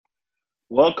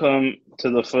Welcome to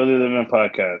the Fully Living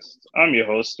Podcast. I'm your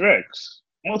host, Rex.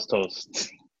 Most host.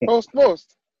 Most.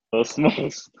 Most.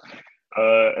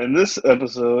 In this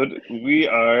episode, we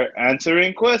are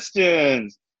answering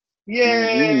questions. Indeed.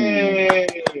 Yay!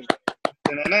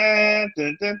 Dun-dun-dun,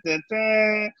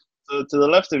 dun-dun-dun-dun. So to the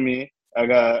left of me, I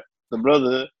got the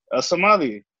brother,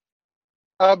 Somali.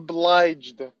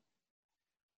 Obliged.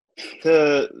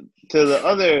 To the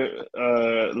other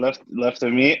left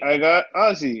of me, I got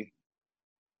Ozzy.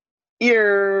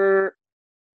 Ear.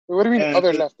 What do you mean And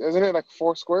other to- left? Isn't it like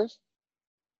four squares?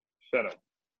 Shut up.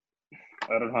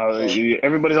 I don't know how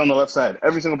everybody's on the left side.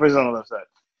 Every single person's on the left side.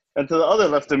 And to the other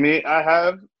left of me, I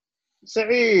have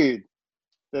Saeed.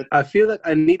 I feel like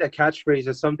I need a catchphrase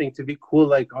or something to be cool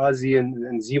like Ozzy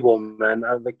and Zebo, man.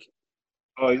 I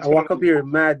walk up here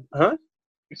mad, huh?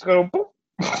 It's going boop.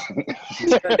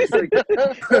 It's like,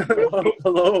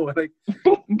 hello, like,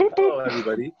 hello,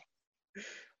 everybody.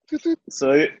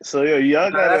 So yeah,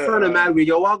 y'all got. That's not a mad weird.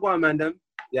 Yo, Wagwan, man, them.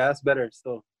 Yeah, that's better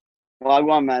still.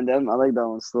 Wagwan, man. Them. I like that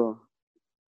one still.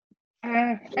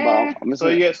 Wow.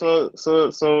 So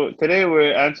today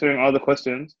we're answering all the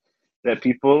questions that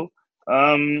people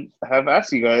have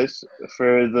asked you guys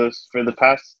for the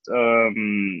past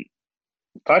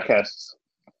podcasts.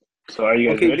 So are you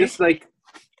guys ready? Just like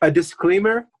a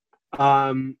disclaimer.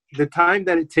 The time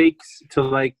that it takes to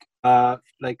like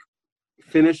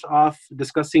finish off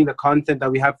discussing the content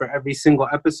that we have for every single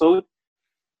episode,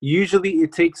 usually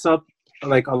it takes up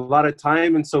like a lot of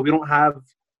time, and so we don't have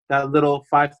that little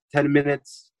 5 to 10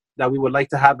 minutes that we would like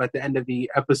to have at the end of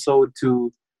the episode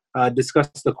to discuss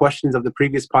the questions of the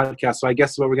previous podcast. So I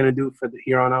guess what we're going to do for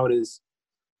here on out is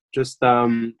just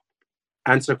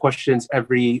answer questions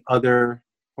every other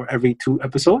or every 2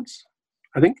 episodes,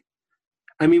 I think.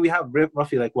 I mean, we have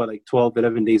roughly like 12,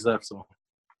 11 days left, so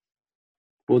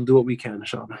we'll do what we can,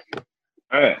 inshallah.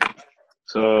 All right.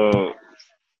 So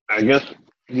I guess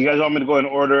you guys want me to go in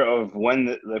order of when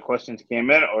the questions came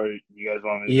in, or you guys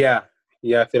want me to...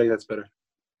 Yeah, I feel like that's better.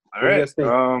 All right.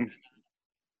 Are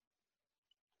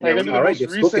you gonna do the most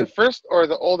recent first or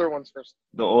the older ones first?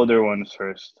 The older ones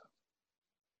first.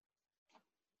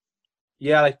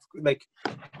 Yeah, like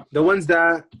the ones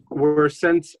that were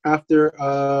sent after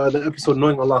the episode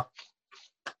Knowing Allah.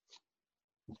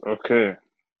 Okay.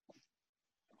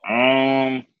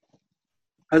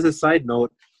 As a side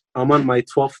note, I'm on my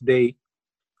 12th day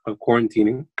of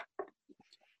quarantining.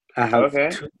 I have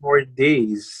 2 more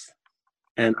days,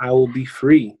 and I will be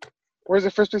free. Where's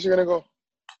the first place you're gonna go?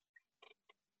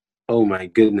 Oh my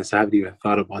goodness, I haven't even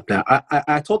thought about that.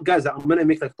 I told guys that I'm gonna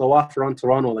make like tawaf around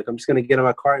Toronto. Like I'm just gonna get in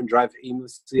my car and drive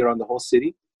aimlessly around the whole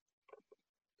city.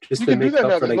 Just You to can do make that now.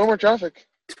 up for There's like no more traffic.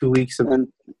 2 weeks. And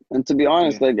to be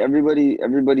honest, like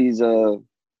everybody's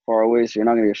far away, so you're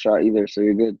not gonna get shot either. So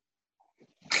you're good.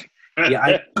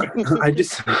 Yeah, I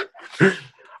just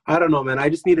I don't know, man. I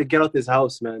just need to get out this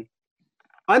house, man.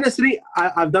 Honestly,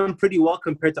 I've done pretty well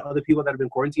compared to other people that have been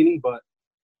quarantining, but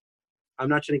I'm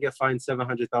not trying to get fined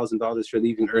 $700,000 for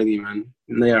leaving early, man.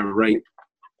 Yeah, right.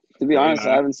 To be honest,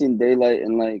 I haven't seen daylight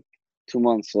in like 2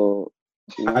 months, so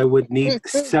I would need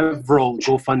several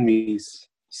GoFundMes.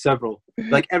 Several.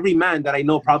 Like every man that I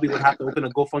know probably would have to open a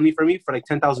GoFundMe for me for like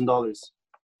 $10,000.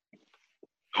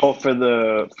 Oh, for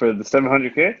the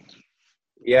 $700K?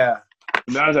 Yeah.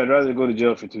 To be honest, I'd rather go to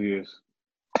jail for 2 years.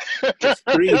 It's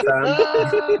 3, fam.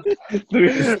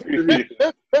 3.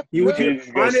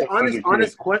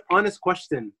 Honest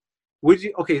question. Would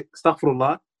you, okay,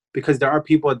 astaghfirullah, because there are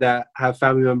people that have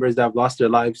family members that have lost their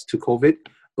lives to COVID,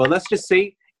 but let's just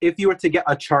say if you were to get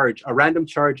a random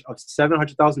charge of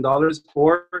 $700,000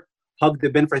 or hug the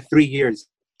bin for 3 years,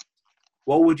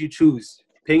 what would you choose?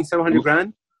 Paying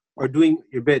 $700,000 or doing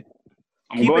your bid?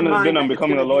 I'm going to the bin. I'm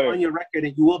becoming a lawyer. On your record,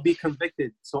 and you will be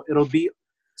convicted. So it'll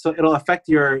affect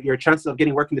your chances of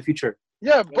getting work in the future.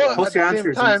 Yeah, but Post at the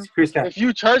same time, if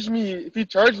you charge me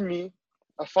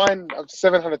a fine of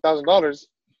 $700,000,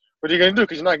 what are you gonna do?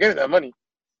 Because you're not getting that money.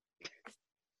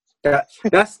 Yeah,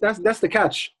 that's the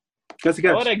catch. That's the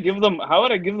catch. How would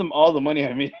I give them all the money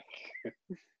I make?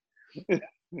 No,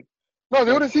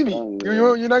 they wouldn't see me.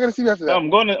 You're not gonna see me after that.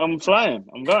 I'm flying.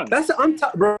 I'm gone.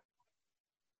 Bro.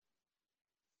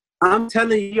 I'm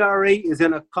telling you, ERA is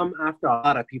gonna come after a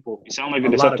lot of people. You sound like a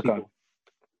Decepticon.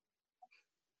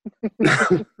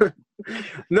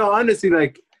 No, honestly,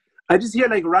 like I just hear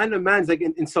like random mans like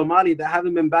in Somalia that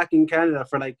haven't been back in Canada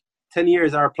for like 10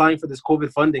 years are applying for this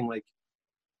COVID funding. Like,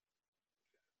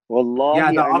 Wallahi,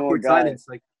 yeah, the I know awkward a guy. silence.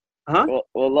 Like, huh?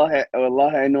 Wallahi,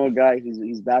 I know a guy.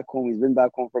 He's back home. He's been back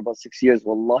home for about 6 years.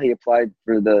 Wallahi, he applied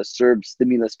for the Serb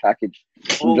stimulus package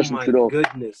from Oh Justin my Trudeau.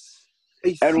 goodness!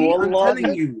 Hey, And see, I'm wallahi,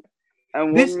 telling you.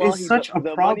 And This wallah, is such a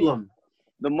problem.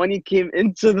 The money came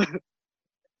into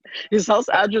his house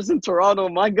address in Toronto.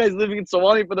 My guy's living in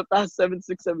Somalia for the past 7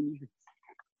 years.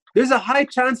 There's a high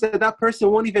chance that person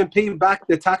won't even pay back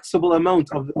the taxable amount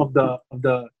of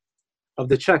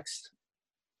the checks.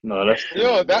 No, that's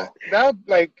Yo, that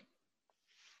like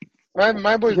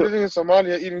my boy's Yo. living in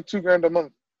Somalia eating $2,000 a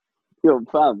month. Yo,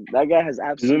 fam, that guy has he's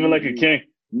absolutely. living like a king.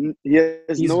 He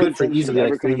has He's no good for intention of easily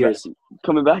ever like 3 years.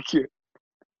 coming back here.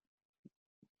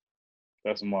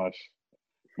 That's much.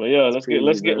 But yeah, let's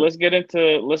get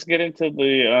into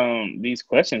the these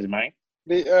questions, man.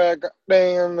 The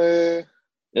goddamn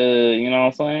You know what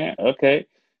I'm saying? Okay.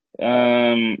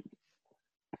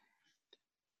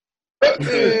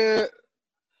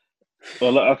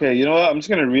 Well, okay. You know what? I'm just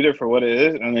gonna read it for what it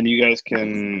is, and then you guys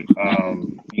can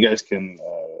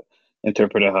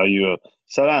interpret it how you will.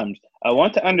 Salams. I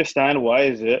want to understand why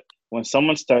is it when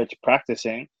someone starts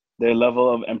practicing, their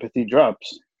level of empathy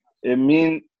drops. I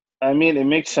mean, it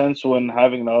makes sense when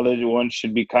having knowledge, one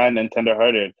should be kind and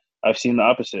tender-hearted. I've seen the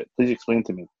opposite. Please explain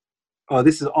to me. Oh,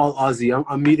 this is all Aussie.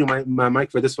 I'm muting my mic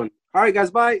for this one. All right,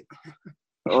 guys, bye.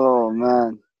 Oh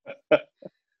man.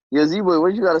 Yo, Z-Boy,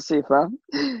 what you gotta say, fam?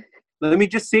 Let me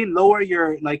just say, lower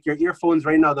your earphones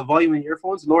right now. The volume in your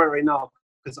earphones, lower it right now,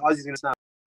 because Aussie's gonna snap.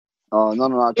 Oh no,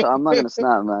 I'm not gonna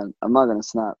snap, man. I'm not gonna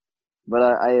snap. But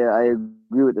I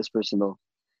agree with this person though.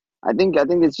 I think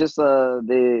it's just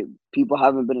people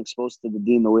haven't been exposed to the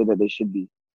deen the way that they should be.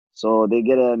 So they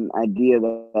get an idea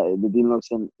that the deen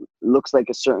looks like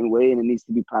a certain way and it needs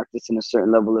to be practiced in a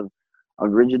certain level of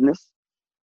rigidness.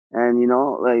 And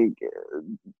like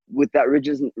with that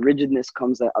rigidness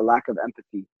comes a lack of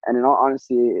empathy. And in all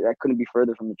honesty, that couldn't be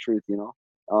further from the truth.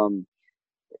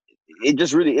 It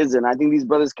just really isn't. I think these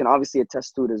brothers can obviously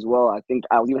attest to it as well. I think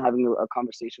I was even having a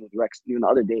conversation with Rex even the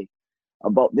other day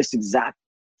about this exact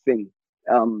thing.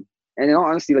 And in all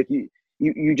honesty, like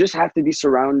you just have to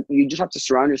surround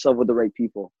yourself with the right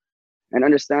people and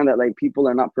understand that like people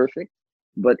are not perfect,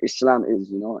 but Islam is,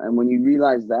 and when you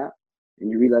realize that, and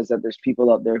you realize that there's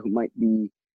people out there who might be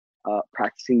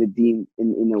practicing the deen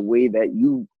in a way that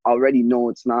you already know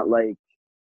it's not like,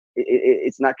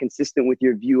 it's not consistent with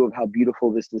your view of how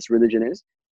beautiful this religion is,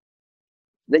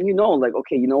 then like,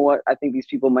 okay, you know what? I think these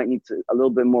people might need a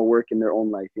little bit more work in their own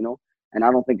life, and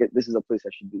I don't think this is a place I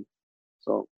should be.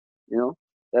 So,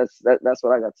 that's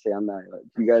what I got to say on that. Like,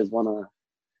 you guys want to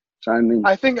chime in?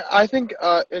 I think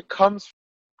it comes.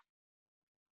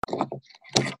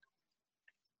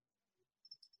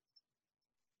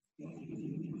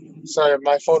 Sorry,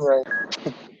 my phone rang.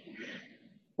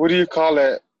 What do you call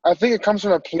it? I think it comes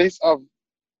from a place of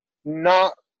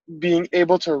not being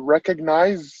able to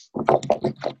recognize.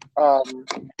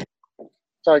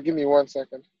 Sorry, give me 1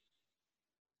 second.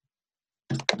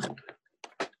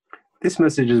 This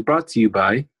message is brought to you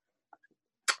by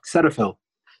Cetaphil.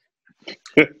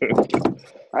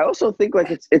 I also think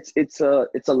like it's a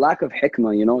lack of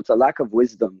hikmah, it's a lack of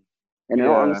wisdom. And in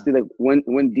all honesty, like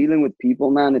when dealing with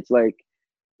people, man, it's like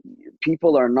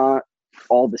people are not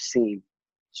all the same.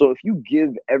 So if you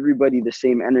give everybody the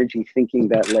same energy, thinking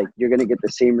that like you're gonna get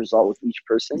the same result with each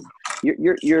person,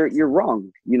 you're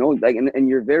wrong. Like and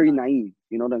you're very naive.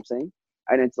 You know what I'm saying?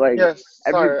 And it's like Yes.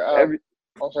 Sorry.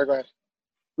 sorry, Go ahead.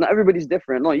 Not everybody's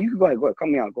different. No, you can go ahead. Cut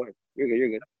me out. Go ahead. You're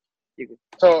good.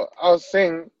 So I was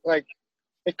saying, like,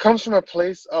 it comes from a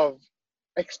place of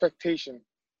expectation,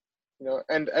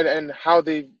 and how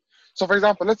they. So, for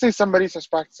example, let's say somebody starts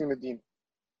practicing the deen,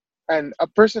 and a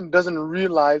person doesn't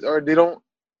realize, or they don't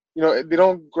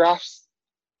grasp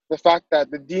the fact that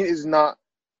the deen is not.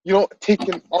 You don't take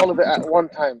in all of it at one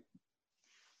time.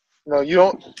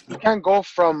 You can't go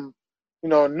from,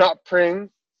 not praying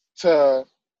to,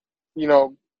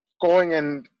 going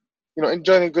and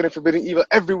enjoying good and forbidding evil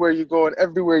everywhere you go and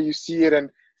everywhere you see it, and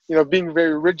being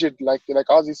very rigid like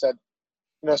Ozzy said,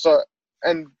 so,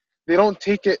 and they don't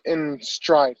take it in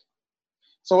stride.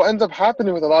 So what ends up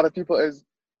happening with a lot of people is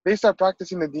they start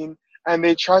practicing the deen and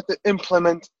they try to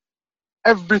implement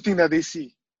everything that they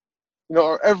see,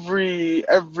 or everything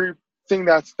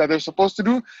that they're supposed to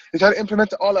do. They try to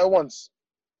implement it all at once,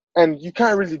 and you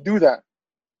can't really do that,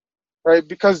 right?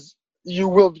 Because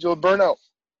you'll burn out.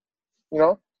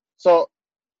 So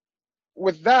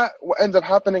with that, what ends up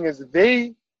happening is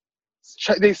they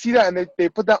see that and they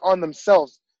put that on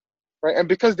themselves, right? And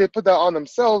because they put that on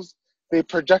themselves, they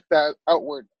project that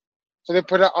outward. So they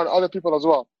put it on other people as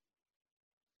well,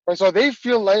 right? So they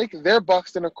feel like they're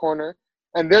boxed in a corner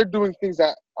and they're doing things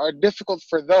that are difficult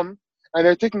for them, and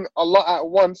they're taking a lot at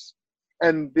once,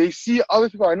 and they see other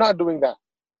people are not doing that.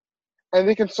 And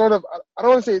they can sort of, I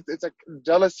don't want to say it's like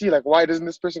jealousy, like why doesn't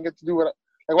this person get to do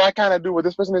Like, why can't I do what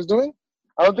this person is doing?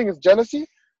 I don't think it's jealousy,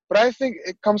 but I think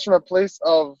it comes from a place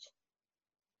of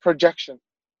projection.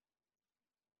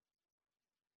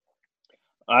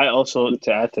 I also,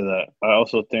 to add to that, I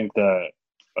also think that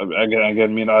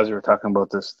again, me and Ozzy were talking about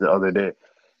this the other day.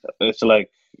 It's like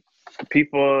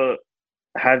people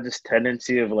have this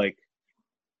tendency of like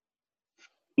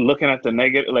looking at the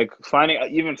negative, like finding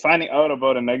out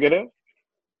about a negative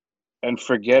and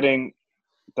forgetting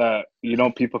that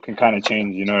people can kind of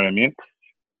change. You know what I mean?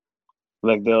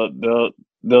 Like they'll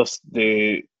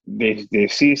they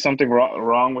see something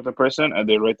wrong with a person and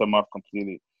they write them off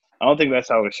completely. I don't think that's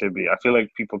how it should be. I feel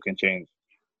like people can change.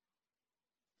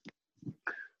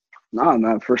 Nah,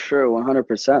 man, for sure,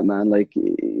 100%, man. Like,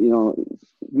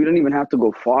 we don't even have to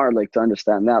go far, like, to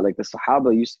understand that. Like, the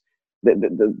Sahaba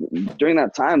during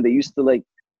that time, they used to, like,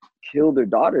 kill their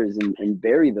daughters and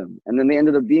bury them. And then they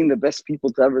ended up being the best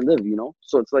people to ever live,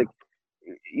 So it's like,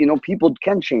 people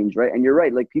can change, right? And you're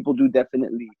right, like, people do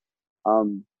definitely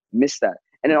miss that.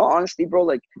 And in all honesty, bro,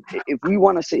 like, if we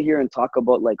want to sit here and talk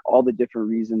about, like, all the different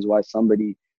reasons why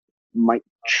somebody might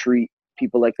treat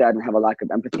people like that and have a lack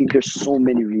of empathy, there's so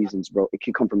many reasons, bro. It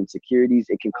can come from insecurities.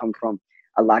 It can come from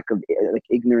a lack of like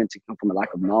ignorance. It can come from a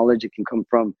lack of knowledge. It can come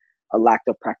from a lack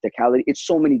of practicality. It's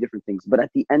so many different things. But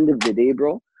at the end of the day,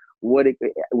 bro, what it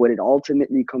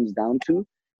ultimately comes down to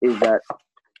is that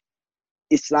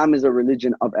Islam is a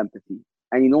religion of empathy.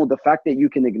 And the fact that you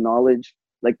can acknowledge,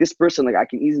 like, this person, like, I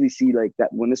can easily see, like,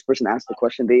 that when this person asks the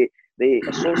question, they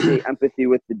associate empathy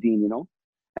with the deen,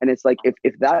 And it's like,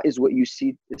 if that is what you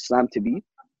see Islam to be,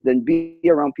 then be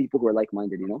around people who are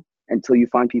like-minded, until you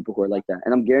find people who are like that.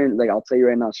 And I'm guaranteed, like, I'll tell you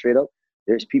right now, straight up,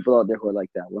 there's people out there who are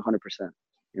like that, 100%,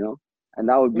 And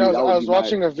that would be. I was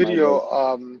watching a video.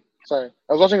 I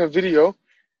was watching a video.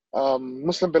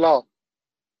 Muslim Bilal.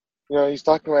 He's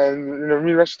talking about, and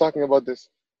me and Resh talking about this.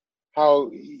 How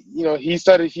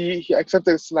he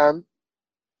accepted Islam,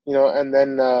 and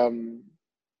then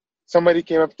somebody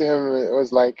came up to him and it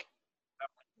was like,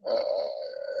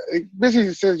 it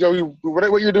basically says, yo,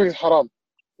 what you're doing is haram,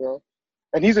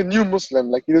 and he's a new Muslim,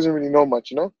 like, he doesn't really know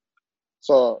much,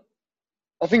 so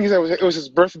I think he said it was his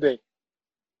birthday,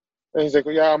 and he's like,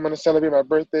 well, yeah, I'm gonna celebrate my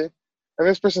birthday, and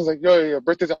this person's like, yo, your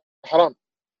birthday's haram,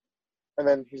 and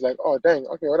then he's like, oh dang,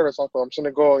 okay, whatever, it's all cool. I'm just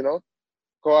gonna go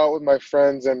out with my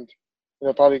friends and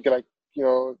probably get, like,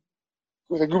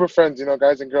 with a group of friends,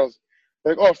 guys and girls.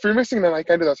 They're like, oh, free mixing, then I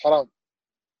can't do that, it's haram.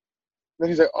 Then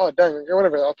he's like, oh, dang, okay,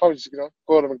 whatever. I'll probably just,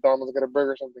 go to McDonald's and get a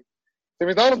burger or something. The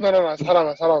McDonald's, no, it's haram,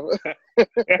 it's haram.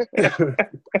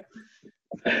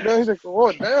 He's like,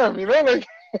 oh, damn, like.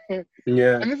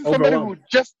 Yeah. And this is somebody who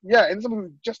just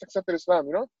accepted Islam,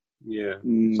 Yeah.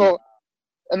 So,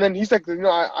 and then he's like,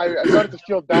 I started to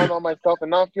feel down on myself and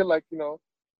now I feel like,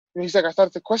 he's like, I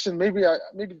started to question, maybe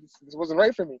this wasn't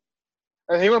right for me.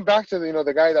 And he went back to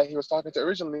the guy that he was talking to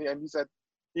originally, and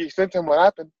he explained to him what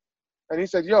happened. And he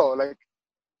said, yo, like,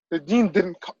 the deen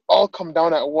didn't all come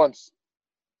down at once.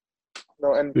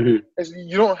 And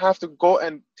you don't have to go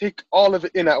and take all of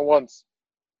it in at once.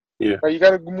 Yeah. Right? You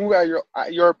got to move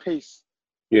at your pace.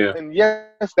 Yeah. And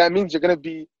yes, that means you're going to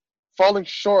be falling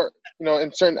short,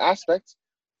 in certain aspects.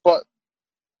 But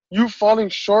you falling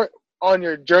short on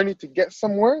your journey to get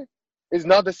somewhere is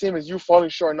not the same as you falling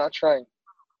short and not trying.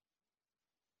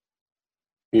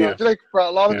 Yeah. I feel like for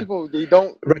a lot of people, they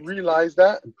don't realize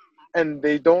that. And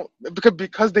they don't,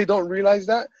 because they don't realize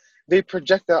that, they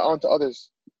project that onto others.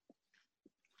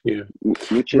 Yeah.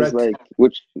 Which is like,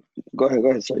 go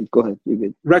ahead, sorry, go ahead, you're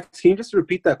good. Rex, can you just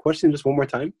repeat that question just one more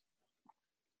time?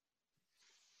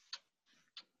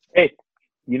 Hey,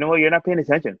 you know what? You're not paying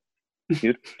attention,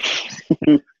 dude.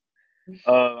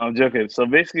 I'm joking. So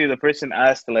basically, the person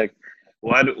asked, like,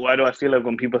 why do I feel like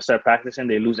when people start practicing,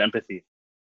 they lose empathy?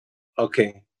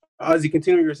 Okay. As you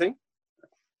continue what you were saying?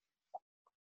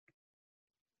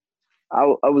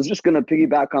 I was just gonna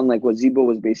piggyback on like what Zibo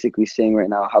was basically saying right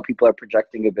now, how people are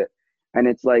projecting a bit, and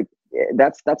it's like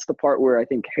that's the part where I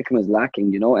think hikmah is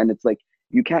lacking, and it's like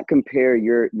you can't compare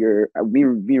your me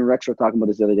and Rex were talking about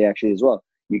this the other day actually as well.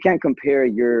 You can't compare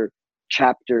your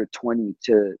chapter 20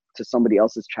 to somebody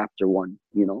else's chapter 1,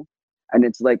 and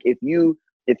it's like if you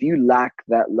lack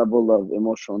that level of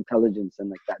emotional intelligence and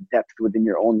like that depth within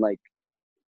your own like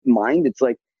mind, it's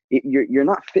like you're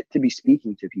not fit to be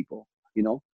speaking to people,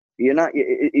 You're not.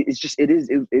 It's just. It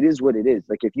is what it is.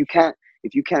 Like if you can't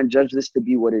judge this to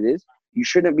be what it is, you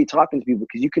shouldn't be talking to people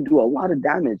because you can do a lot of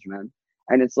damage, man.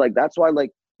 And it's like that's why,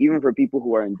 like, even for people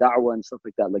who are in da'wah and stuff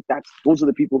like that, like those are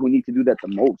the people who need to do that the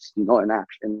most,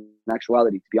 in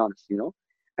actuality, to be honest,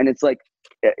 And it's like,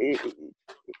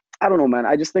 I don't know, man.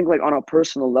 I just think like on a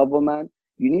personal level, man,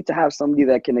 You need to have somebody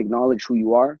that can acknowledge who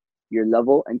you are, your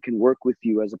level, and can work with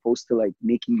you, as opposed to like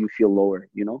making you feel lower,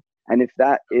 you know? And if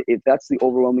that's the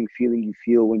overwhelming feeling you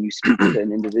feel when you speak to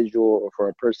an individual or for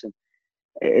a person,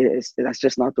 that's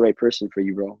just not the right person for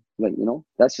you, bro. Like, you know,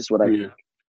 that's just what I think.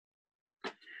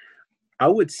 I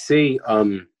would say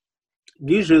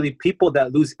usually people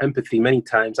that lose empathy many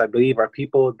times, I believe, are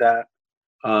people that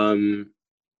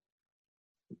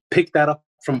pick that up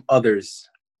from others.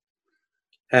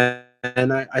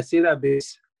 And I say that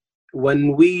because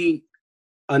when we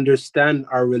understand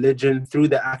our religion through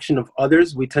the action of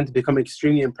others, we tend to become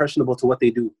extremely impressionable to what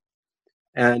they do.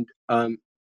 And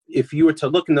if you were to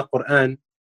look in the Quran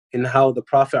in how the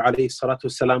Prophet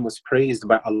ﷺ was praised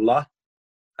by Allah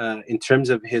in terms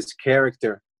of his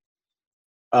character,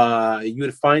 you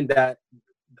would find that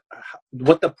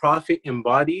what the Prophet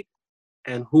embodied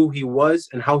and who he was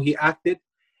and how he acted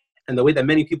and the way that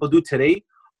many people do today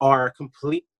are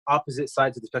complete opposite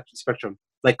sides of the spectrum,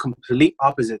 like complete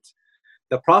opposites.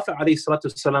 The Prophet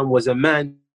ﷺ was a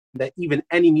man that even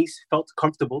enemies felt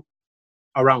comfortable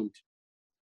around.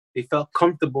 They felt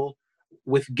comfortable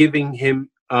with giving him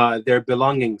their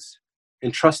belongings,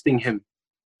 entrusting him,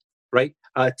 right?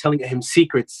 Telling him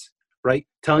secrets, right?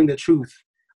 Telling the truth.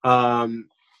 The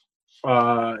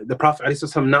Prophet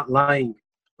ﷺ not lying,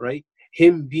 right?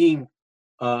 Him being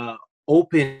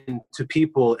open to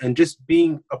people and just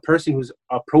being a person who's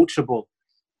approachable.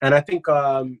 And I think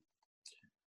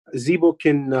Zibo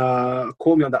can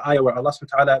quote me on the ayah where Allah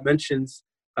subhanahu wa ta'ala mentions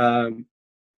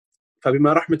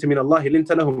فَبِمَا رَحْمَةٍ مِّنَ اللَّهِ لِنْتَ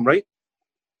لَهُمْ, right?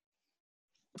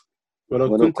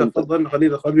 وَلَوْ كُنْتَ فَضًّا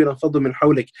غَلِيظَ الْقَلْبِ لَانفَضُّوا مِنْ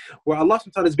حَوْلِكَ, where Allah subhanahu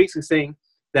wa ta'ala is basically saying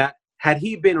that had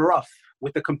he been rough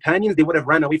with the companions, they would have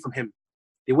ran away from him.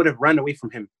 They would have ran away from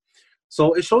him.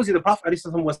 So it shows you the Prophet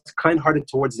ﷺ was kind-hearted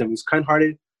towards them. He was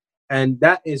kind-hearted, and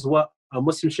that is what a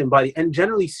Muslim should embody. And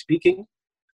generally speaking,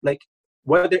 like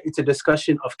whether it's a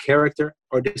discussion of character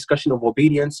or a discussion of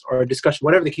obedience or a discussion,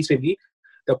 whatever the case may be,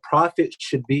 the Prophet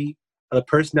should be the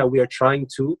person that we are trying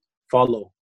to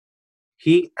follow.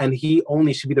 He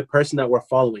only should be the person that we're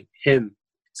following. Him,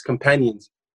 his companions,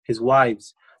 his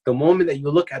wives. The moment that you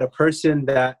look at a person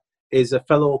that is a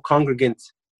fellow congregant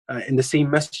in the same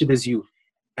masjid as you,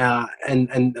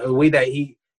 and the way that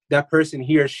that person,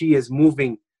 he or she is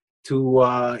moving to,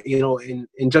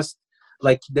 in just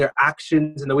like their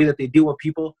actions and the way that they deal with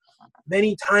people,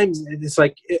 many times it's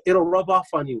like it'll rub off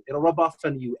on you. It'll rub off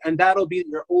on you, and that'll be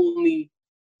your only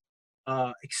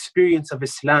experience of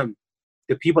Islam.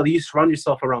 The people that you surround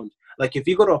yourself around. Like if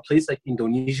you go to a place like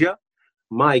Indonesia,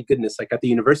 my goodness, like at the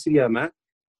university I'm at,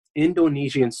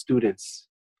 Indonesian students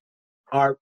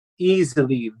are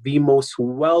easily the most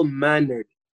well-mannered,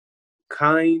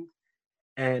 kind,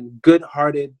 and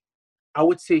good-hearted, I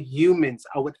would say, humans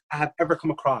I would have ever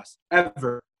come across,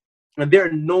 ever. And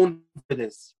they're known for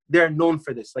this. They're known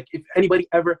for this. Like if anybody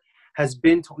ever has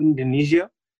been to Indonesia,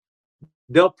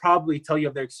 they'll probably tell you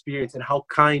of their experience and how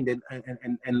kind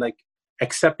and like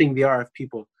accepting they are of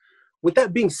people. With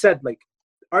that being said, like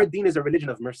our deen is a religion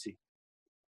of mercy.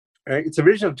 Right? It's a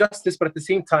religion of justice, but at the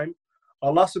same time,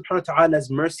 Allah subhanahu wa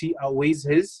ta'ala's mercy outweighs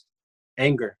his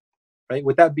anger. Right?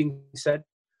 With that being said,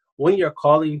 when you're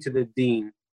calling to the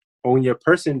deen, or when you're a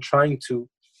person trying to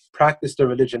practice the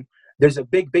religion, there's a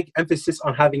big emphasis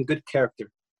on having good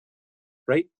character.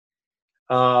 Right?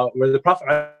 Where the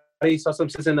Prophet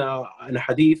says in a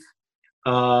hadith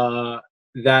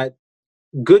that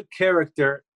good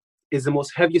character is the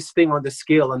most heaviest thing on the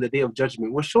scale on the day of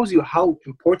judgment, which shows you how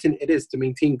important it is to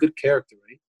maintain good character,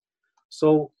 right?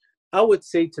 So I would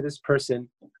say to this person,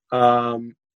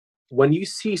 when you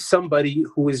see somebody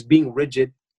who is being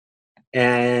rigid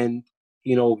and,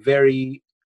 very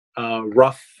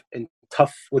rough and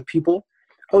tough with people,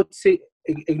 I would say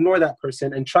ignore that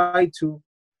person and try to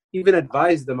even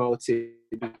advise them, I would say,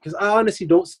 because I honestly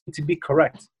don't see it to be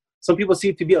correct. Some people see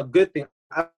it to be a good thing.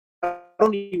 I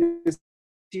don't even see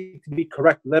it to be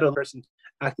correct, let a person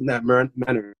act in that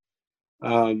manner.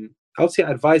 I would say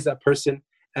advise that person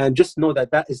and just know that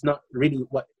that is not really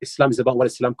what Islam is about, what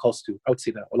Islam calls to. I would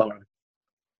say that. Allah.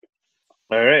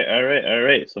 All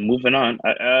right. So moving on.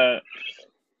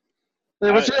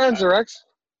 What's your answer, Rex?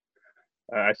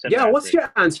 I said yeah, what's your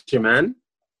answer, man?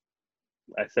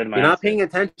 I said my You're not answer. paying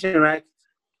attention, right?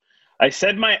 I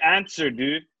said my answer,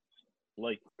 dude.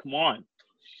 Like, come on.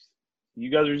 You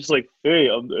guys are just like, hey,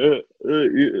 Like,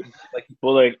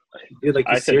 well, like, dude, like,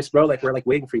 you serious, bro? Like, we're like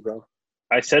waiting for you, bro.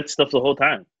 I said stuff the whole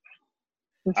time.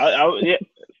 Yeah.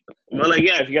 Well, like,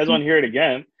 yeah. If you guys want to hear it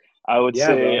again, I would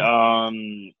say, bro.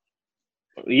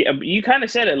 yeah. You kind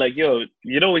of said it, like, yo,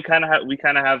 we kind of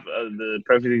have the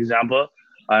perfect example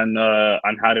on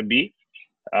how to be,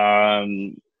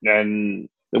 and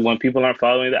when people aren't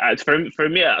following that. For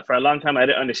me, for a long time, I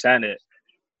didn't understand it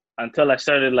until I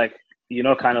started like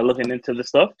kind of looking into the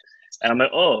stuff, and I'm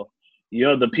like, oh,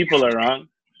 the people are wrong,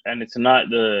 and it's not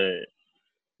the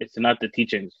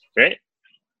teachings, right?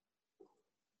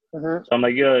 Mm-hmm. So I'm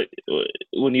like, yo,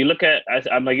 when you look at,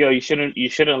 I'm like, yo, you shouldn't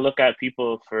look at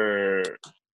people for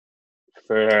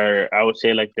I would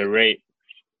say like the right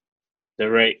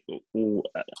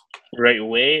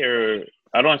way, or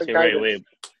I don't want to The say right guidance. way.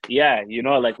 Yeah,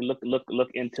 like look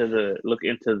into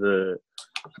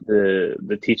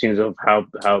the teachings of how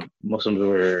Muslims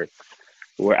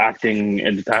were acting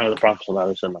in the time of the Prophet Sallallahu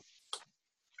Alaihi Wasallam.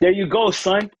 There you go,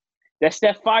 son. That's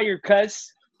that fire,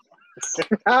 cuz.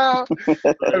 Ah,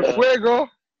 el Uh, fuego.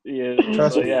 yeah.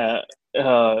 Trust So me. yeah.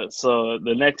 So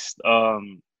the next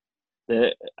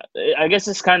the I guess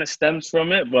this kind of stems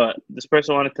from it, but this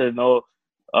person wanted to know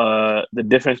the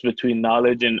difference between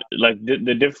knowledge and like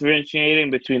the differentiating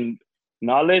between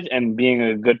knowledge and being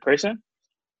a good person.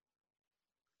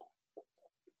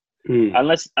 Hmm.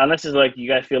 Unless it's like you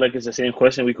guys feel like it's the same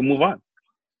question, we can move on.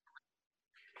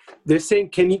 They're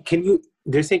saying,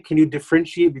 they're saying, can you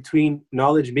differentiate between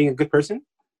knowledge and being a good person?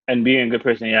 And being a good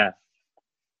person, yeah.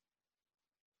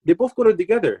 They both go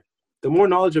together. The more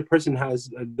knowledge a person has,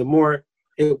 the more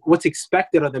what's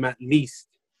expected of them, at least,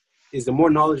 is the more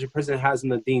knowledge a person has in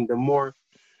the deen, the more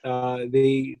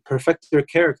they perfect their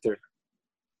character.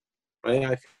 Right?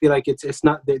 I feel like it's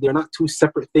not, they're not two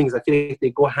separate things. I feel like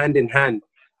they go hand in hand.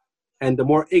 And the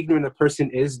more ignorant a person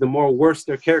is, the more worse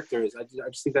their character is. I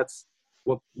just think that's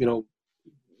what,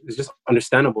 is just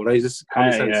understandable, right? It's just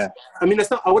common sense. Yeah. I mean,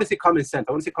 I wouldn't say common sense.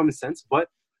 I wouldn't say common sense, but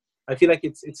I feel like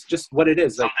it's just what it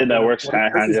is. Like Something that works when a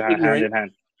hand person's ignorant, in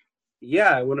hand.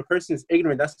 yeah, when a person is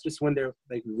ignorant, that's just when they're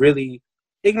like really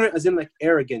ignorant, as in like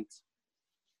arrogant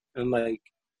and like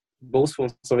boastful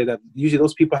and stuff like that. Usually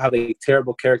those people have a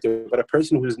terrible character. But a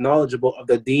person who is knowledgeable of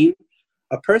the deen,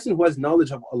 a person who has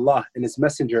knowledge of Allah and His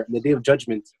Messenger and the Day of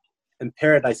Judgment and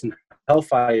paradise and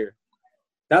hellfire,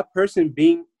 that person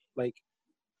being like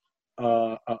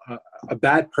a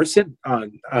bad person,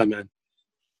 man,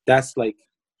 that's like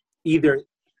either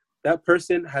that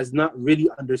person has not really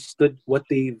understood what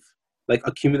they've like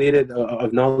accumulated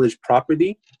of knowledge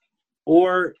properly,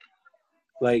 or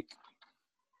like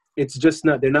it's just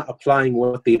not, they're not applying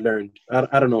what they learned.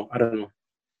 I don't know.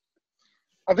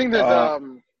 I think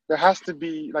there has to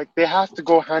be like they have to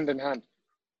go hand in hand.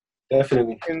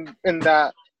 Definitely. In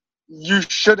that you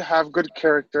should have good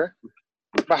character,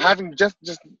 but having just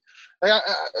like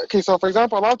okay. So for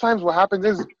example, a lot of times what happens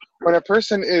is when a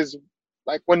person is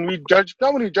like when we judge,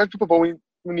 not when we judge people, but when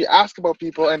we ask about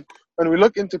people and when we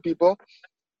look into people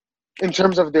in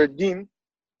terms of their deen,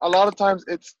 a lot of times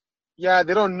it's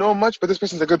they don't know much, but this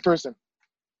person's a good person,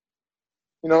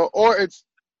 or it's,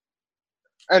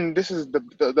 and this is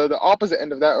the opposite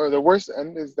end of that, or the worst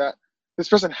end is that this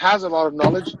person has a lot of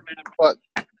knowledge, but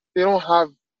they don't have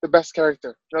the best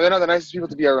character. They're not the nicest people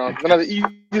to be around. They're not the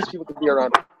easiest people to be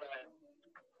around.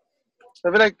 So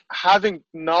I feel like having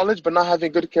knowledge but not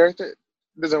having good character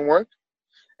doesn't work,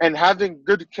 and having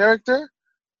good character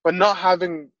but not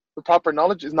having the proper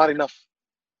knowledge is not enough.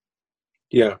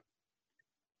 Yeah.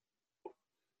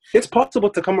 It's possible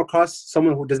to come across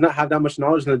someone who does not have that much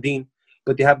knowledge in the deen,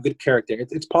 but they have good character.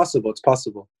 It's possible. It's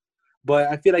possible. But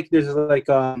I feel like there's like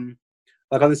on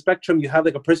the spectrum, you have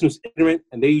like a person who's ignorant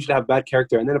and they usually have bad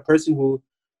character, and then a person who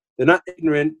they're not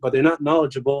ignorant but they're not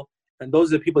knowledgeable, and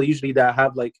those are the people usually that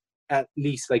have like at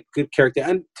least like good character.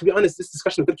 And to be honest, this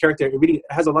discussion of good character, it really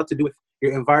has a lot to do with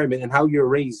your environment and how you're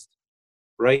raised,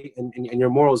 right? And your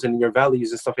morals and your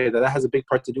values and stuff like that. That has a big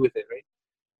part to do with it, right?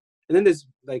 And then there's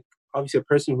like obviously a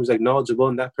person who's like knowledgeable,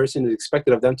 and that person is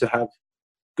expected of them to have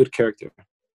good character.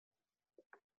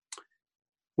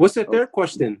 What's the third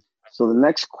question? So the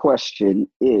next question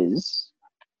is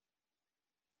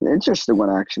an interesting one,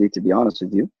 actually, to be honest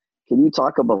with you. Can you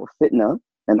talk about fitna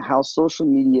and how social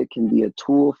media can be a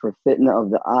tool for fitna of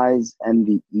the eyes and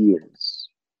the ears?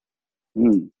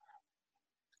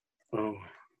 Oh.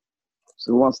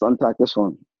 So who wants to unpack this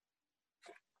one?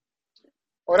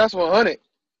 Oh, that's 100.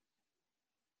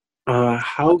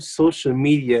 How social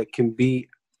media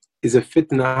is a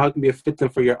fitna, how it can be a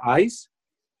fitna for your eyes?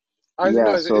 How is it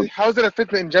a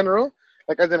fitna in general?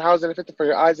 Like, as in, how is it a fitna for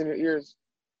your eyes and your ears?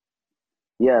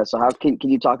 Yeah, so how can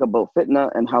you talk about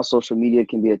fitna and how social media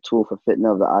can be a tool for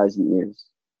fitna of the eyes and ears?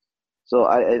 So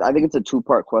I think it's a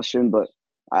two-part question, but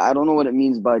I don't know what it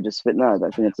means by just fitna. I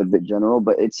think it's a bit general,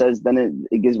 but it says, then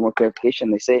it gives more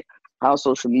clarification. They say how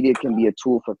social media can be a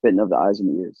tool for fitna of the eyes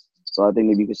and ears. So I think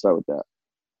maybe you could start with that.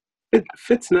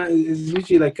 Fitna is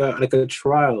usually like a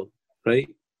trial, right?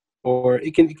 or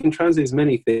it can translate as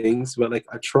many things, but like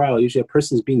a trial, usually a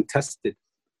person is being tested.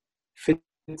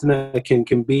 Fitna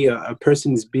can be a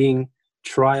person is being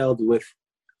trialed with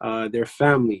their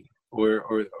family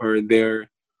or their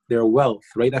wealth,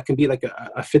 right? That can be like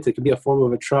a fit. It can be a form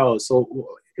of a trial. So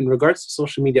in regards to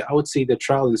social media, I would say the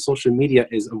trial in social media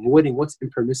is avoiding what's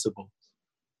impermissible.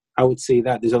 I would say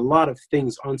that there's a lot of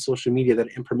things on social media that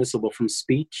are impermissible, from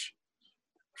speech,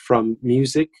 from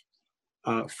music,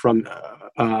 from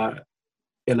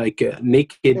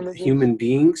naked Images. human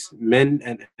beings, men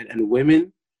and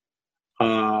women,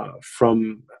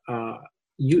 from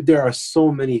you. There are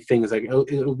so many things. Like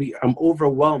it'll be, I'm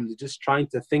overwhelmed just trying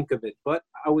to think of it. But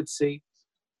I would say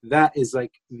that is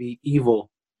like the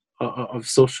evil of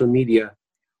social media,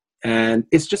 and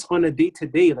it's just on a day to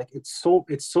day. Like it's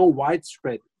so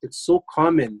widespread. It's so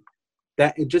common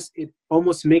that it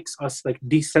almost makes us like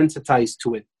desensitized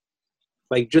to it.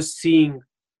 Like just seeing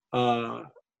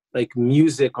like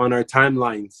music on our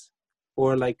timelines,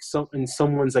 or like in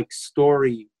someone's like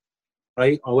story,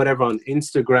 right, or whatever, on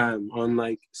Instagram, on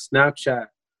like Snapchat,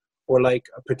 or like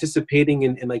participating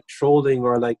in like trolling,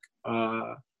 or like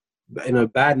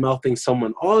bad mouthing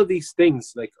someone. All of these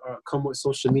things like come with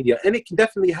social media, and it can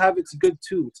definitely have its good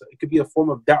too. So it could be a form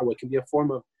of da'wah, it can be a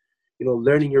form of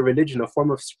learning your religion, a form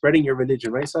of spreading your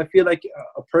religion, right? So I feel like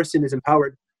a person is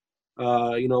empowered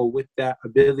with that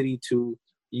ability to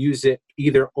use it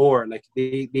either or. Like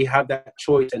they have that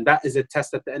choice, and that is a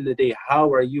test at the end of the day.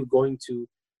 How are you going to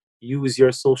use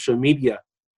your social media?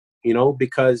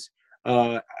 Because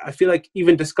I feel like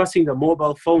even discussing the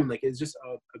mobile phone, like it's just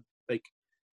like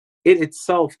it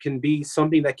itself can be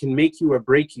something that can make you or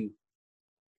break you.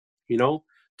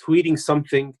 Tweeting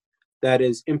something that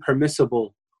is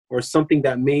impermissible, or something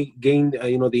that may gain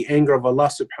the anger of Allah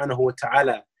subhanahu wa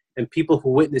ta'ala, and people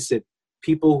who witness it,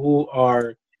 people who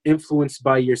are influenced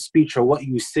by your speech or what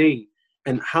you say.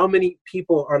 And how many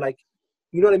people are like,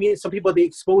 you know what I mean? Some people, they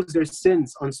expose their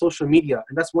sins on social media,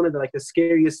 and that's one of the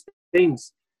scariest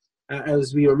things.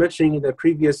 As we were mentioning in the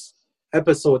previous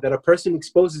episode, that a person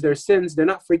exposes their sins, they're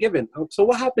not forgiven. So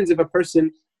what happens if a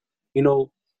person,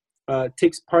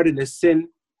 takes part in a sin,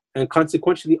 and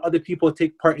consequently other people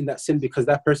take part in that sin because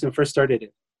that person first started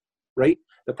it, right?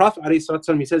 The Prophet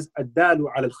ﷺ, he says, "Ad-dalu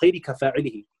ala al-khayri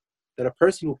kafa'ilihi," that a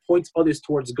person who points others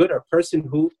towards good, or a person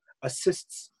who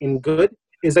assists in good,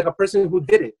 is like a person who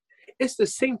did it. It's the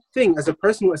same thing as a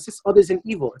person who assists others in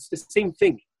evil. It's the same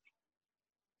thing,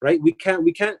 right? We can't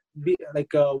be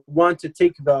like want to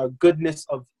take the goodness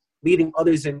of leading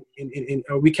others in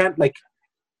or we can't take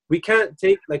we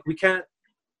can't.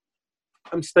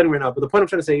 I'm stuttering right now, but the point I'm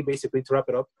trying to say, basically, to wrap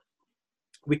it up,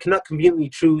 we cannot conveniently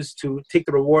choose to take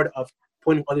the reward of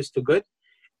pointing others to good,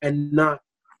 and not,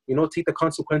 take the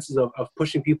consequences of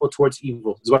pushing people towards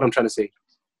evil, is what I'm trying to say.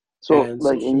 So, And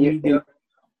like, social media,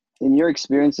 in your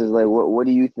experiences, like, what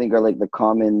do you think are like the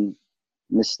common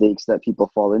mistakes that people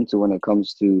fall into when it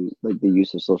comes to like the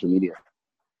use of social media?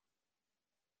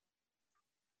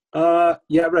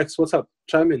 yeah, Rex, what's up?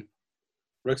 Chime in.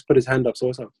 Rex put his hand up, so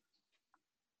what's up?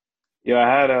 Yeah,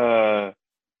 I had a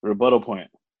rebuttal point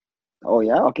Oh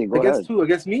yeah, okay, go Against ahead. who?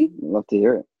 Against me? Love to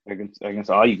hear it. against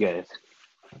all you guys.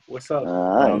 What's up?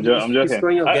 All No, right. I'm He's joking.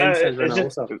 throwing out gang signs right It's now.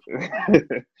 just What's up?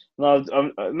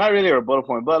 no, not really a rebuttal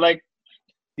point, but like,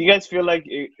 do you guys feel like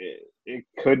it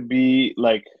could be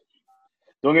like?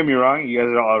 Don't get me wrong, you guys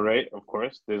are all right, of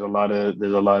course. There's a lot of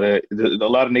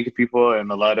naked people,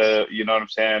 and a lot of, you know what I'm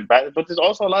saying, bad, but there's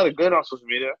also a lot of good on social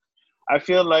media. I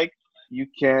feel like you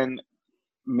can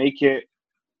make it.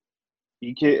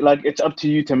 You can, like, it's up to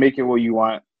you to make it what you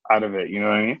want out of it. You know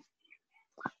what I mean?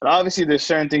 But obviously, there's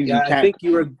certain things Yeah, you I can't. think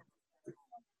you were.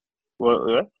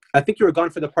 What? I think you were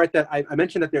gone for the part that I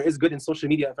mentioned, that there is good in social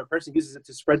media if a person uses it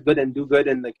to spread good and do good,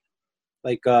 and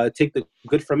take the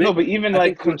good from it. No, but even I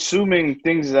like think consuming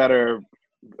things that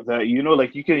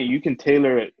like you can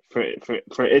tailor it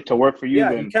for it to work for you. yeah,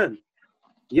 you Then can.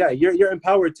 Yeah, you're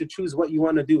empowered to choose what you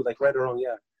want to do, like right or wrong.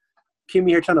 Yeah,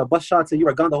 Kimi here trying to bust shots, and you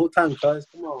were gone the whole time, cuz.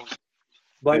 Come on.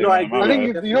 But hey no, I man, agree my I with think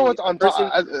you, bad. you know definitely. what's A on top.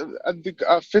 person, The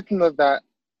fitna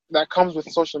that comes with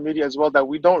social media as well, that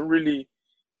we don't really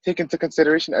take into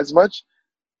consideration as much,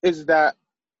 is that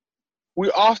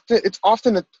it's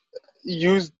often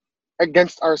used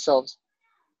against ourselves,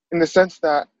 in the sense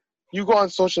that you go on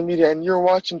social media and you're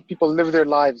watching people live their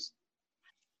lives,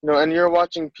 and you're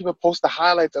watching people post the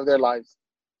highlights of their lives,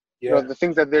 yeah, the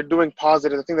things that they're doing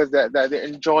positive, the things that they're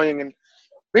enjoying, and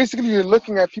basically you're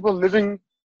looking at people living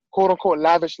quote unquote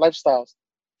lavish lifestyles,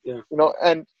 yeah,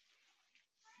 and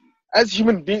as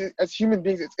human beings,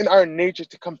 it's in our nature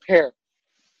to compare,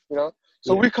 so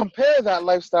yeah, we compare that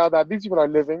lifestyle that these people are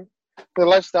living to the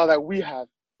lifestyle that we have,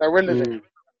 that we're living. Mm.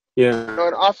 Yeah.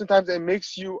 And oftentimes it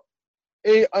makes you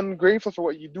ungrateful for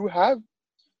what you do have,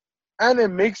 and it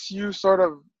makes you sort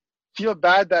of feel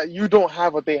bad that you don't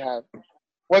have what they have.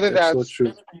 Whether That's so that's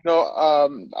true.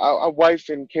 a wife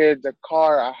and kids, a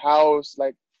car, a house,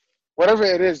 like whatever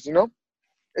it is,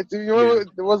 It's Yeah.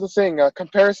 there was a saying,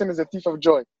 comparison is a thief of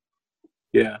joy.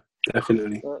 Yeah.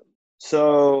 Definitely.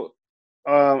 So,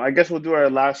 I guess we'll do our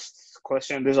last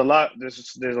question. There's a lot.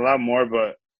 There's a lot more,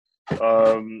 but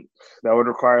that would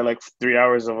require like 3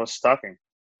 hours of us talking.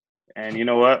 And you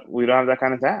know what? We don't have that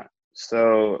kind of time.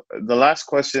 So the last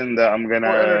question that I'm More gonna,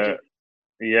 energy.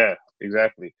 yeah,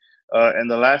 exactly. And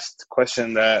the last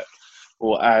question that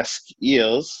we'll ask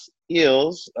Eels.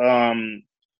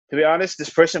 To be honest, this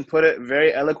person put it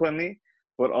very eloquently,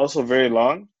 but also very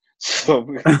long. So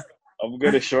I'm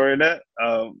gonna shorten it.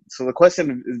 So the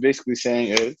question is basically saying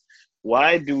is,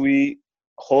 why do we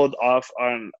hold off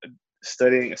on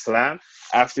studying Islam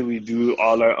after we do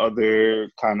all our other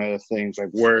kind of things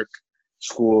like work,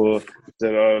 school,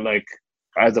 that are like,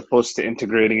 as opposed to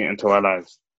integrating it into our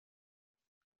lives?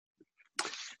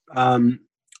 Um,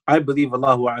 I believe,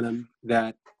 Allahu A'lam,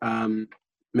 that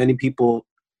many people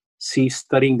see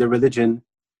studying the religion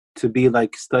to be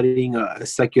like studying a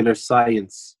secular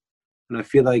science. And I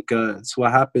feel like it's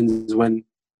what happens when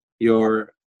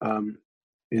you're,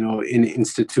 in an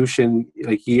institution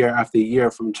like year after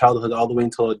year from childhood all the way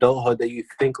until adulthood, that you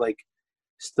think like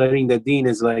studying the deen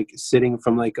is like sitting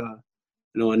from like a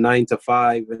 9 to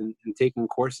 5 and taking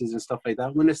courses and stuff like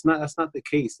that. When it's not, that's not the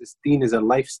case. This deen is a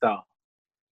lifestyle.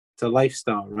 It's a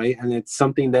lifestyle, right? And it's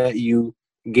something that you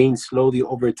gain slowly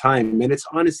over time. And it's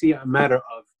honestly a matter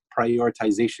of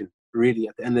prioritization. Really,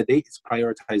 at the end of the day, it's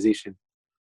prioritization.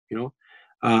 You know,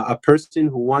 a person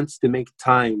who wants to make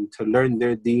time to learn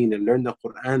their deen and learn the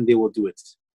Quran, they will do it.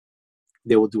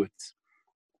 They will do it.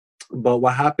 But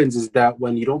what happens is that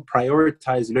when you don't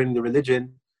prioritize learning the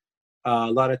religion,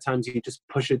 a lot of times you just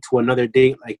push it to another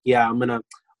date. Like, yeah,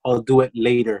 I'll do it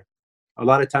later. A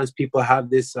lot of times people have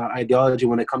this ideology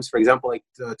when it comes, for example, like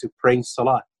to praying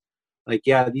salat. Like,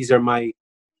 yeah, these are my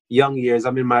young years.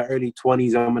 I'm in my early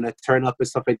 20s. I'm going to turn up and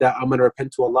stuff like that. I'm going to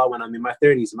repent to Allah when I'm in my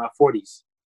 30s, my 40s.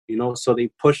 So they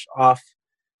push off,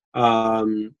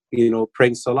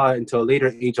 praying salah until a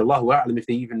later age. Allahu A'lam if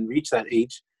they even reach that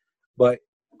age. But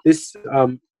this,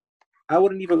 I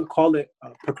wouldn't even call it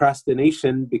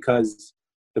procrastination, because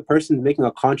the person's making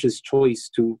a conscious choice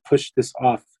to push this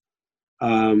off,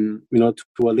 to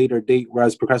a later date.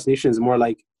 Whereas procrastination is more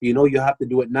like, you have to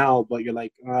do it now, but you're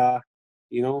like, I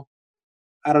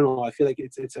don't know. I feel like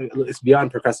it's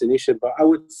beyond procrastination. But I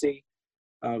would say,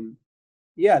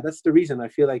 yeah, that's the reason. I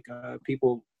feel like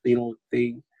people, they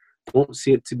don't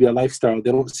see it to be a lifestyle.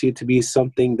 They don't see it to be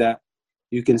something that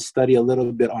you can study a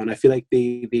little bit on. I feel like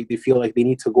they feel like they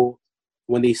need to go,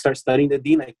 when they start studying the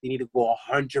deen, like they need to go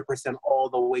 100% all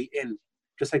the way in,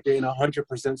 just like they're in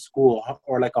 100% school,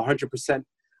 or like 100%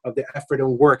 of the effort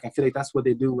and work. I feel like that's what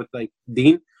they do with like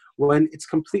deen, when it's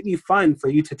completely fine for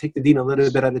you to take the deen a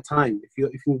little bit at a time. If you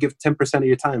can give 10% of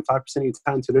your time, 5% of your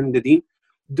time to learning the deen,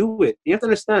 do it. You have to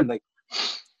understand, like,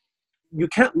 you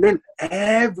can't learn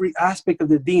every aspect of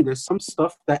the deen. There's some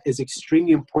stuff that is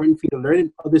extremely important for you to learn,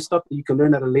 and other stuff that you can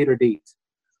learn at a later date.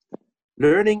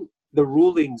 Learning the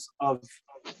rulings of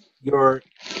your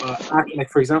act, like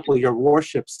for example, your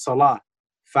worship, salah,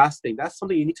 fasting, that's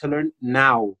something you need to learn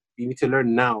now. You need to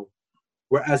learn now.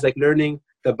 Whereas like learning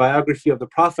the biography of the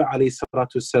Prophet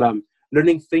ﷺ,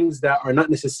 learning things that are not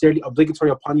necessarily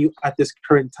obligatory upon you at this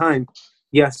current time,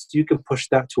 yes, you can push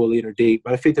that to a later date.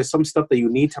 But I think there's some stuff that you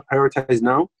need to prioritize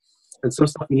now, and some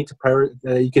stuff you need to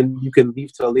prioritize, you can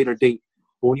leave to a later date.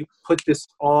 But when you put this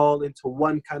all into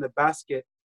one kind of basket,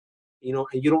 and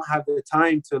you don't have the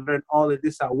time to learn all of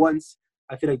this at once,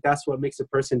 I feel like that's what makes a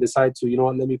person decide to,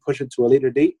 let me push it to a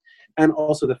later date. And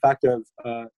also the factor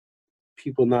of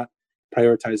people not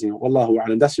prioritizing it. Wallahu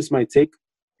a'lam. That's just my take.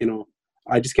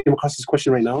 I just came across this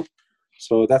question right now,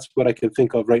 so that's what I can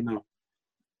think of right now.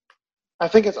 I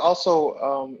think it's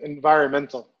also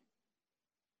environmental.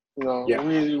 Yeah.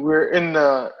 We're in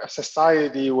a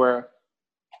society where,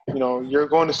 you're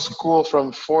going to school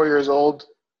from 4 years old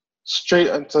straight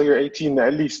until you're 18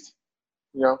 at least,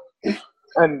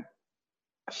 and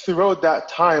throughout that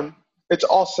time, it's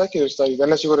all secular studies,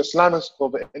 unless you go to Islamic school,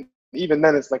 but even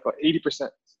then it's like 80%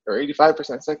 or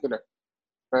 85% secular,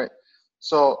 right?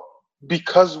 So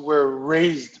because we're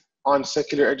raised on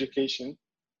secular education,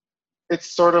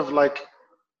 it's sort of like,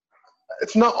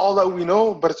 it's not all that we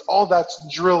know, but it's all that's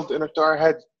drilled into our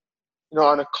head,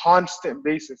 on a constant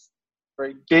basis,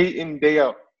 right? Day in, day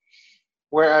out.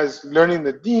 Whereas learning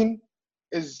the deen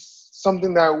is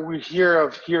something that we hear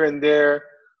of here and there,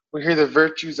 We hear the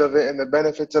virtues of it and the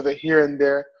benefits of it here and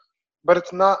there, but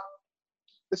it's not.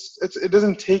 It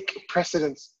doesn't take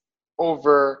precedence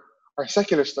over our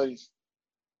secular studies.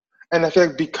 And I feel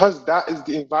like because that is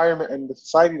the environment and the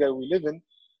society that we live in,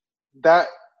 that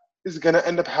is going to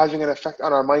end up having an effect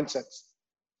on our mindsets.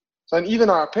 So, and even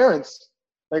our parents,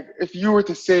 like if you were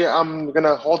to say, I'm going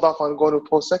to hold off on going to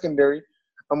post-secondary,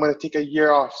 I'm going to take a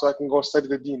year off so I can go study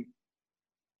the deen.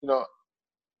 You know,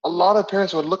 a lot of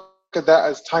parents would look at that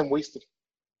as time wasted.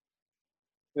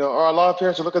 You know, or a lot of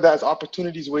parents would look at that as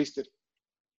opportunities wasted,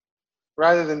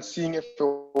 rather than seeing it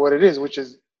for what it is, which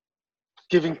is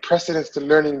giving precedence to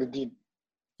learning the deen.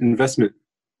 Investment.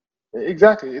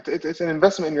 Exactly. It's an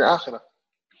investment in your akhirah,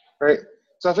 right?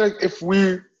 So I feel like if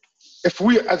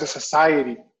we as a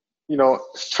society, you know,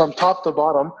 from top to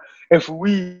bottom, if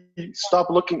we stop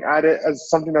looking at it as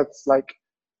something that's like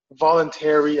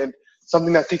voluntary and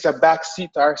something that takes a back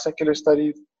seat to our secular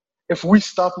studies, if we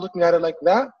stop looking at it like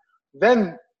that,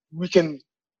 then we can,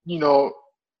 you know,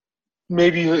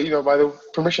 maybe, you know, by the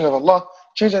permission of Allah,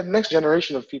 change that next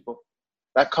generation of people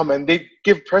that come and they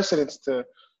give precedence to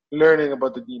learning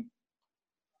about the deen.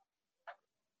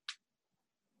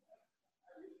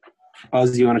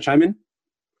 Oz, you want to chime in?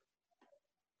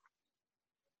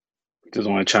 He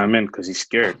doesn't want to chime in because he's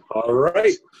scared. All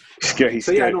right. He's scared. He's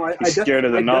So scared. yeah, no, He's scared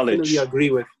of the knowledge.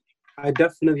 I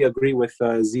definitely agree with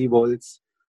Zibo. It's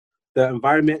the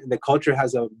environment and the culture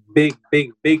has a big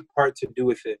part to do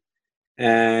with it,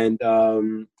 and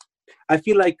I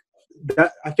feel like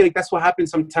that's what happens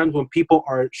sometimes when people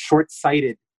are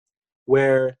short-sighted,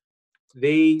 where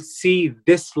they see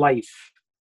this life,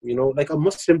 you know, like a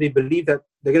Muslim, they believe that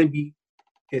they're gonna be,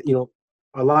 you know,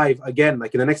 alive again,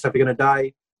 like in the next life, they're gonna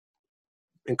die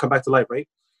and come back to life, right?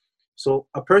 So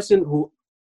a person who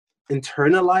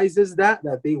internalizes that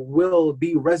they will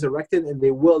be resurrected and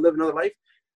they will live another life,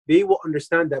 they will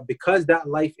understand that because that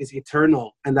life is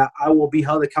eternal and that I will be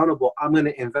held accountable, I'm going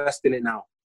to invest in it now,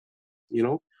 you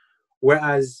know?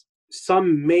 Whereas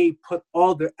some may put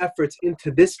all their efforts into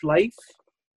this life,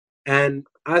 and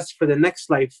as for the next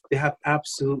life, they have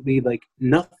absolutely like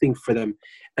nothing for them.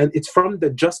 And it's from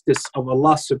the justice of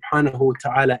Allah subhanahu wa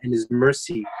ta'ala and His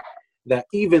mercy that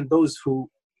even those who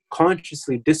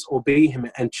consciously disobey Him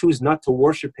and choose not to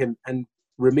worship Him and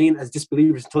remain as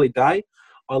disbelievers until they die,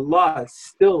 Allah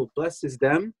still blesses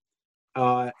them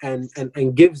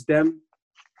and gives them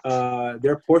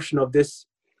their portion of this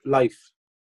life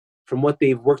from what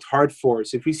they've worked hard for.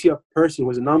 So if you see a person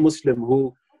who is a non-Muslim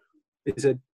who is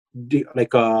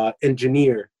like a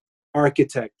engineer,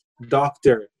 architect,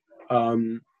 doctor,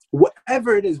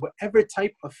 whatever it is, whatever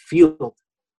type of field,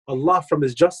 Allah from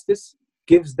His justice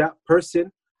gives that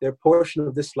person their portion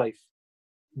of this life.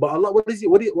 But Allah, what Allah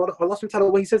subhanahu wa ta'ala,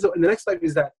 what He says in the next life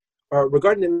is that, or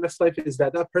regarding the next life, is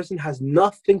that that person has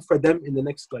nothing for them in the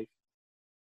next life.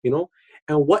 You know?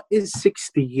 And what is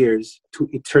 60 years to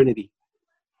eternity?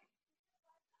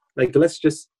 Like,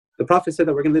 the Prophet said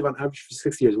that we're going to live on average for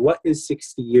 60 years. What is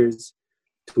 60 years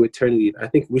to eternity? I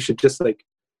think we should just like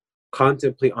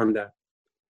contemplate on that,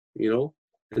 you know?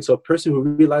 And so a person who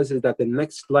realizes that the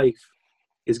next life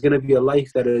is going to be a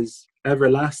life that is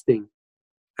everlasting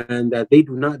and that they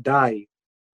do not die,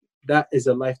 that is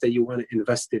a life that you want to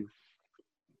invest in.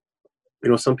 You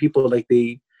know, some people, like,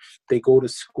 they go to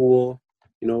school,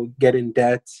 you know, get in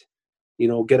debt, you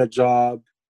know, get a job,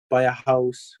 buy a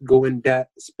house, go in debt,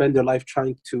 spend their life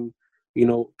trying to, you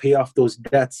know, pay off those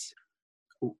debts.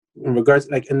 In regards,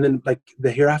 like, and then like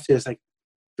the hereafter is like,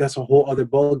 that's a whole other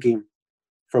ball game.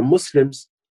 For Muslims,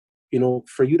 you know,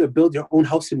 for you to build your own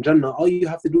house in Jannah, all you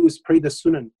have to do is pray the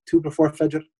Sunan, 2 before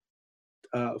Fajr,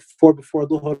 4 before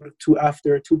Dhuhr, 2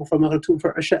 after, 2 before Maghrib, 2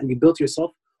 before Isha, and you built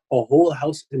yourself a whole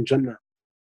house in Jannah.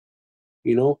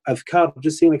 You know, Adhkar,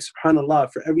 just saying like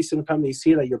subhanallah, for every single time that you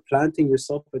see that you're planting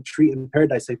yourself a tree in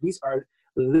paradise, like these are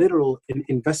literal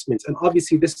investments. And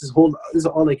obviously this is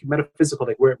all like metaphysical,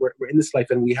 like we're in this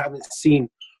life and we haven't seen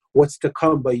what's to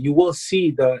come, but you will see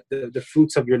the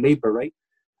fruits of your labor, right?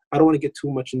 I don't want to get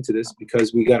too much into this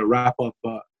because we got to wrap up,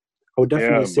 but I would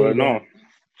definitely say that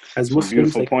as Muslims,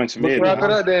 beautiful like, points look made.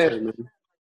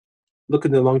 Look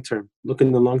in the long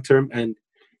term, and,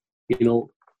 you know,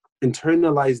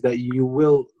 internalize that you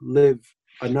will live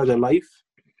another life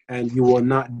and you will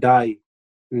not die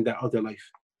in that other life.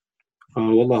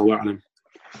 Wallahu a'lam.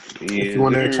 If you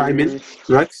want to chime in,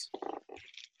 Rex?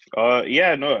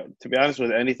 Yeah, no, to be honest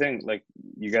with anything, like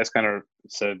you guys kind of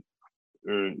said,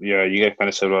 you guys kind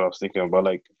of said what I was thinking about.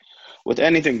 Like with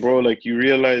anything, bro, like you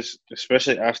realize,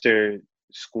 especially after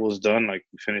school's done, like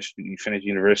you finish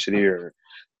university, or,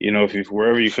 you know,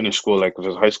 wherever you finish school, like if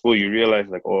it's high school, you realize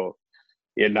like, oh,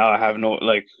 yeah, now I have no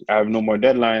more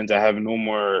deadlines. I have no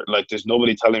more like. There's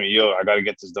nobody telling me, yo, I gotta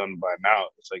get this done by now.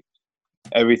 It's like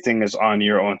everything is on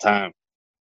your own time.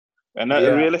 And that,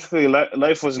 Yeah. realistically,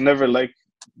 life was never like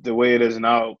the way it is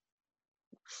now.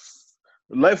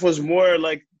 Life was more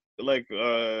like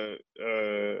I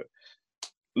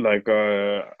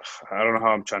don't know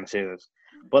how I'm trying to say this,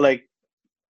 but like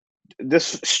this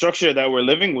structure that we're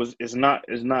living is not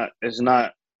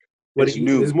What it's it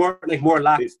new. was more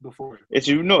lax before. It's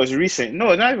recent. No,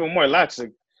 it's not even more lax.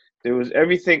 Like there was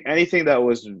anything that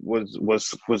was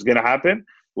gonna happen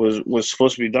was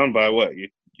supposed to be done by what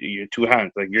your two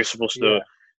hands. Like you're supposed to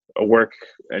work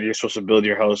and you're supposed to build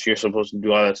your house. You're supposed to do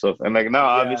all that stuff. And like now,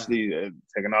 obviously,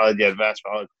 technology advanced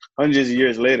hundreds of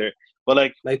years later. But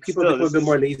like people still, become a bit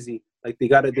more lazy. Like they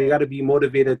gotta be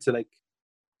motivated to like.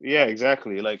 Yeah,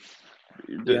 exactly. Like,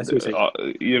 Yeah, that's what you're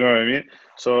saying. you know what I mean?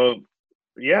 So,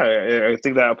 yeah, I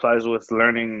think that applies with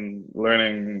learning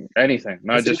anything,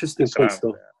 not That's just interesting Islam. points,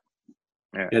 though.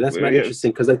 Yeah, Yeah, that's very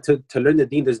interesting because like to learn the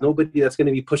deen, there's nobody that's going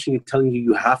to be pushing you, telling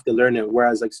you have to learn it.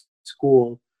 Whereas like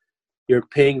school, you're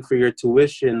paying for your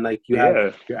tuition, like you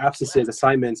have your absences,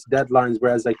 assignments, deadlines.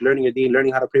 Whereas like learning your deen,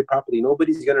 learning how to pray properly,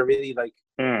 nobody's going to really like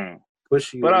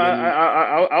push you. But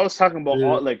I was talking about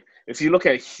all like if you look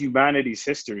at humanity's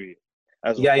history,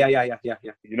 as yeah.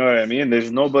 You know what I mean?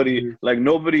 There's nobody like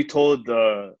nobody told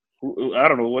I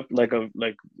don't know what like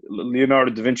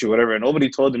Leonardo da Vinci or whatever. Nobody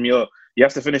told him, yo, you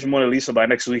have to finish Mona Lisa by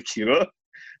next week. You know,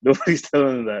 nobody's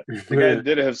telling him that. The guy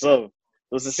did it himself.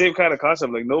 So it's the same kind of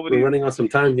concept. Like nobody. We're running on some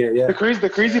time here. Yeah. The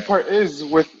crazy part is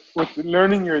with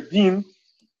learning your deen,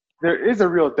 there is a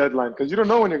real deadline because you don't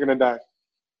know when you're gonna die.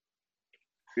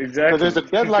 Exactly. So there's a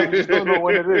deadline. You just don't know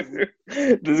when it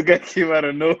is. This guy came out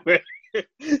of nowhere.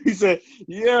 He said,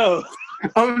 "Yo,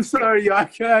 I'm sorry, yo. I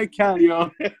can't, yo."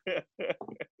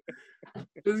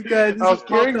 This guy. I was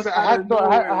curious. I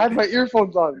had my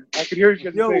earphones on. I could hear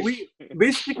you. Yo,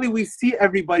 we see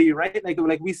everybody, right?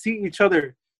 Like we see each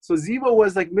other. So Zivo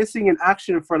was like missing in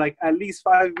action for like at least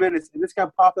 5 minutes, and this guy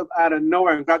popped up out of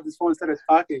nowhere and grabbed his phone and started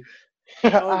talking.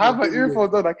 I have my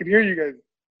earphones on. I could hear you guys.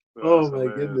 Oh my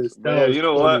goodness! Yeah, you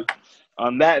know what?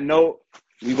 On that note,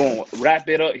 we're gonna wrap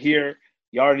it up here.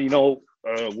 You already know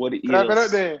what it is. Wrap it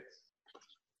up there.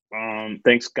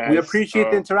 Thanks, guys. We appreciate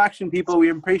the interaction, people. We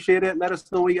appreciate it. Let us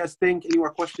know what you guys think. Any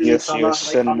more questions? Yes.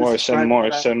 Send more.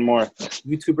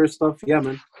 YouTuber stuff. Yeah,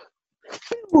 man.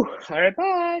 All right,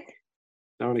 bye.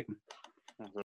 Assalamu alaikum.